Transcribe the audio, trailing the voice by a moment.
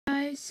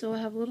guys, so I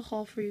have a little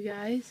haul for you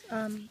guys.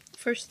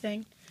 First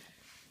thing,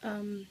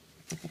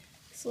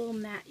 this little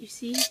mat you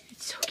see,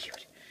 it's so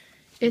cute.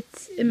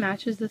 It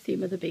matches the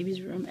theme of the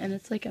baby's room, and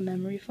it's like a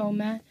memory foam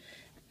mat.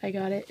 I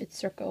got it,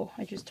 it's Circo.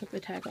 I just took the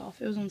tag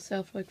off. It was on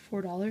sale for like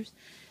 $4.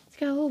 It's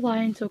got a little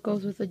lion, so it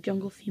goes with the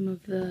jungle theme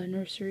of the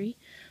nursery.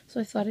 So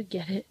I thought I'd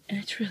get it, and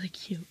it's really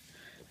cute.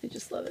 I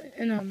just love it.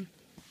 And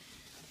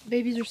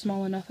babies are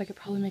small enough, I could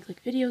probably make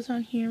like videos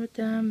on here with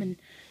them, and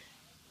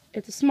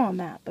it's a small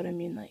mat, but I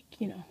mean, like,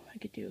 you know, I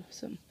could do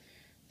some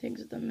things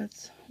with them.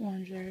 It's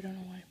orange there, I don't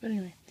know why, but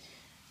anyway,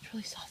 it's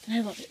really soft and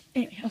I love it.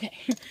 Anyway, okay.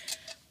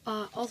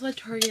 Also at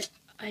Target,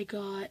 I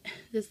got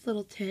this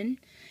little tin,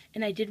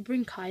 and I did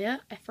bring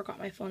Kaya. I forgot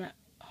my phone at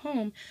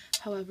home,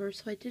 however,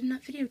 so I did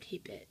not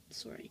videotape it,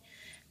 sorry.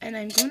 And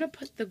I'm going to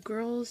put the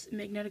girls'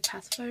 magnetic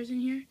pacifiers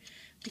in here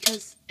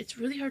because it's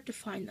really hard to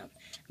find them.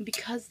 And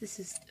because this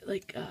is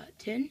like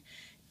tin,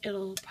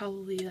 it'll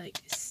probably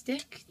like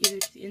stick either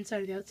to the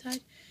inside or the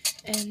outside,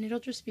 and it'll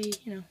just be,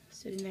 you know,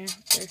 sitting there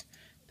with their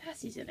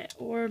passies in it,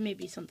 or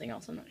maybe something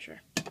else, I'm not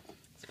sure.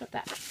 So got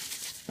that.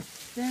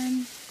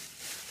 Then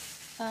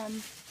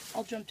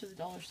I'll jump to the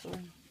dollar store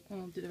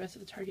and I'll do the rest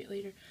of the Target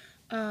later.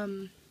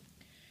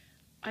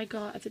 I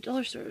got at the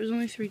dollar store, it was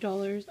only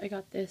 $3. I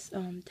got this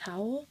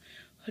towel,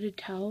 hooded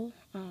towel,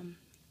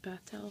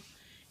 bath towel.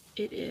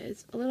 It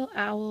is a little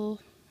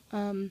owl,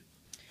 and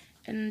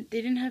they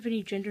didn't have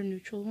any gender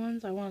neutral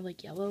ones. I wanted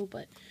like yellow,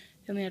 but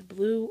they only had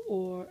blue,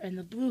 and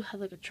the blue had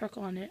like a truck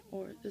on it,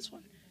 or this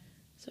one.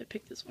 So I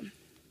picked this one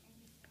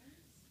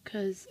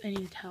because I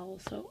need a towel.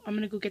 So I'm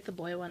gonna go get the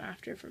boy one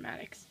after for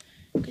Maddox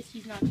because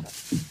he's not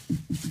tough.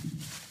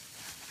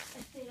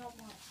 I stayed all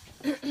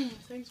month.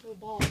 Thanks for the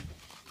ball.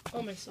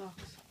 Oh, my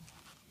socks.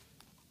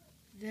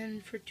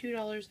 Then for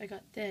 $2 I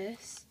got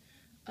this.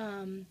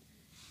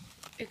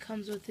 It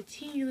comes with the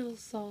teeny little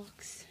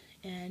socks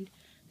and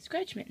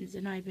scratch mittens,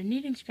 and I've been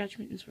needing scratch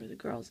mittens for the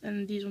girls,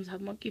 and these ones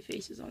have monkey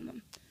faces on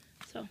them.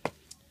 So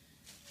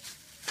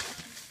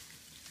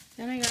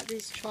then I got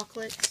these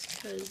chocolates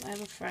because I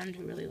have a friend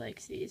who really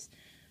likes these.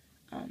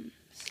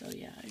 So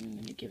yeah, I'm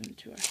gonna give them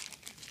to her.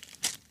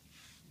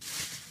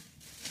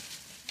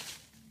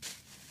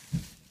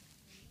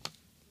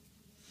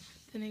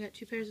 Then I got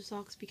 2 pairs of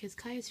socks because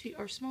Kaya's feet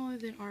are smaller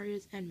than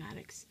Arya's and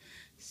Maddox.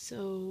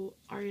 So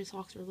Arya's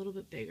socks are a little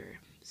bit bigger.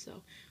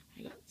 So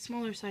I got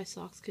smaller size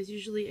socks because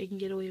usually I can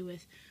get away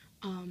with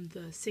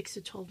the 6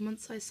 to 12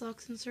 month size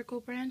socks in Circle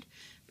brand.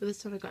 But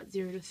this time I got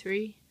 0 to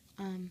 3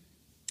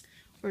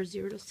 or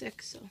 0 to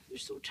 6, so they're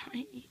so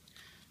tiny.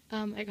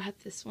 I got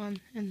this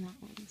one and that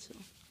one, so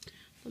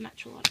they'll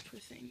match a lot of her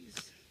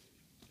things.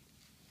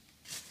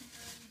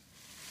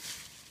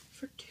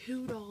 For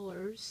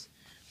 $2,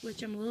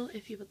 which I'm a little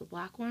iffy about the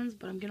black ones,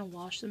 but I'm going to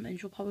wash them, and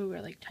she'll probably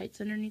wear like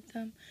tights underneath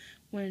them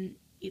when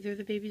either of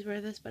the babies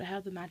wear this, but I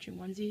have the matching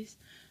onesies.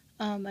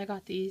 I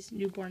got these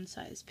newborn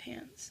size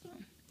pants.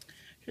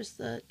 Just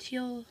the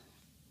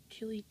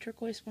tealy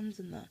turquoise ones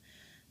and the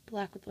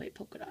black with white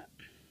polka dot.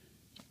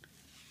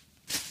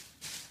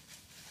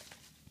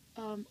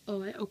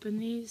 Oh, I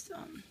opened these.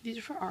 These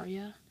are for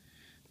Arya,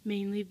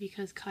 mainly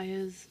because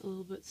Kaya's a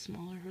little bit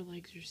smaller. Her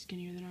legs are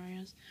skinnier than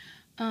Arya's.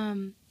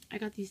 I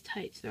got these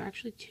tights. They're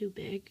actually too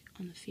big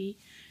on the feet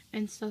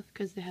and stuff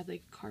because they had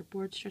like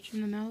cardboard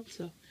stretching them out,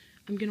 so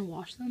I'm gonna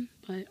wash them.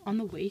 But on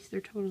the waist, they're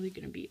totally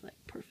gonna be like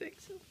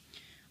perfect. So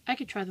I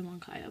could try them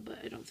on Kaya, but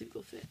I don't think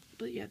they'll fit.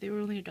 But yeah, they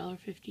were only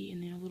 $1.50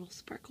 and they have little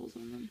sparkles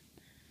on them.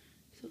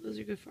 So those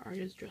are good for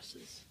Arya's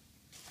dresses.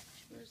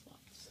 She wears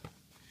lots.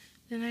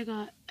 Then I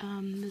got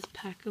this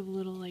pack of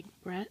little like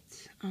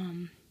Bretts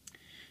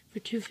for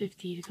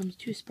 $2.50. It comes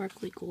 2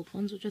 sparkly gold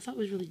ones, which I thought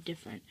was really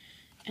different.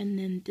 And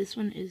then this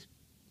one is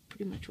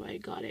pretty much why I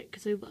got it,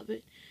 because I love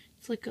it.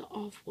 It's like an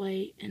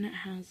off-white and it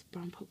has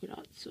brown polka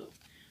dots, so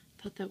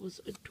I thought that was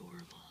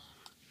adorable.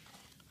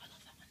 I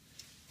love that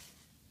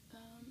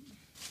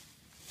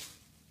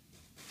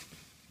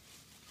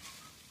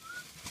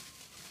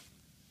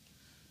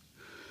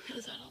one.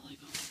 Is that all I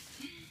got?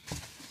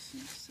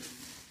 So,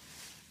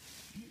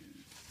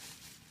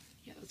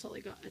 yeah, that's all I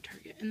got at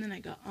Target. And then I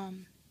got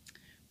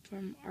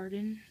from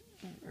Arden,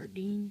 or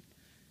Ardeen,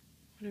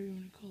 whatever you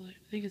want to call it.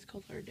 I think it's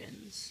called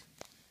Ardennes.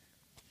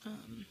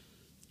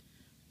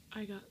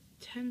 I got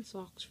 10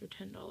 socks for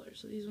 $10.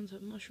 So these ones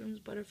have mushrooms,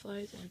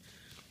 butterflies, and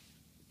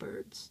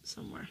birds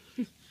somewhere.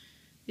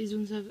 These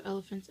ones have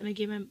elephants. And I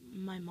gave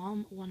my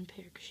mom 1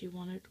 pair because she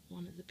wanted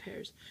one of the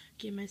pairs.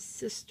 I gave my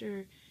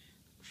sister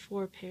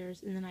 4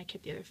 pairs, and then I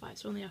kept the other 5.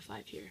 So I only have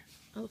 5 here.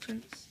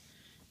 Elephants.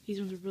 These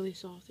ones are really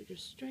soft. They're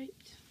just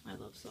striped. I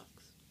love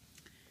socks.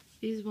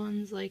 These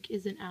ones, like,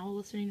 is an owl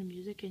listening to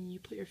music, and you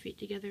put your feet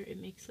together, it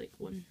makes like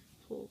one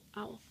whole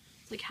owl.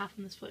 It's like half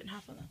on this foot and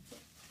half on that foot.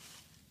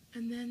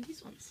 And then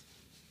these ones.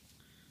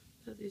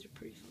 So these are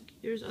pretty funky.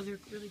 There's other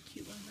really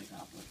cute ones I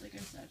got, but like I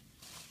said,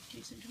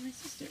 Jason to my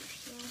sister.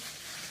 So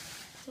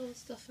that's all the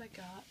stuff I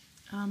got.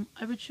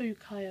 I would show you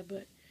Kaya,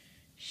 but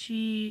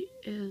she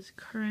is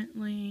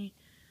currently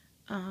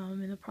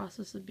in the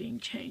process of being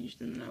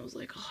changed, and I was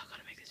like, oh, I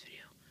gotta make this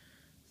video.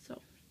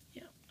 So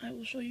yeah, I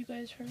will show you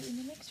guys her in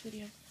the next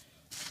video.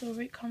 So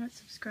rate, comment,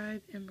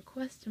 subscribe, and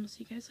request, and we'll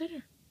see you guys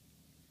later.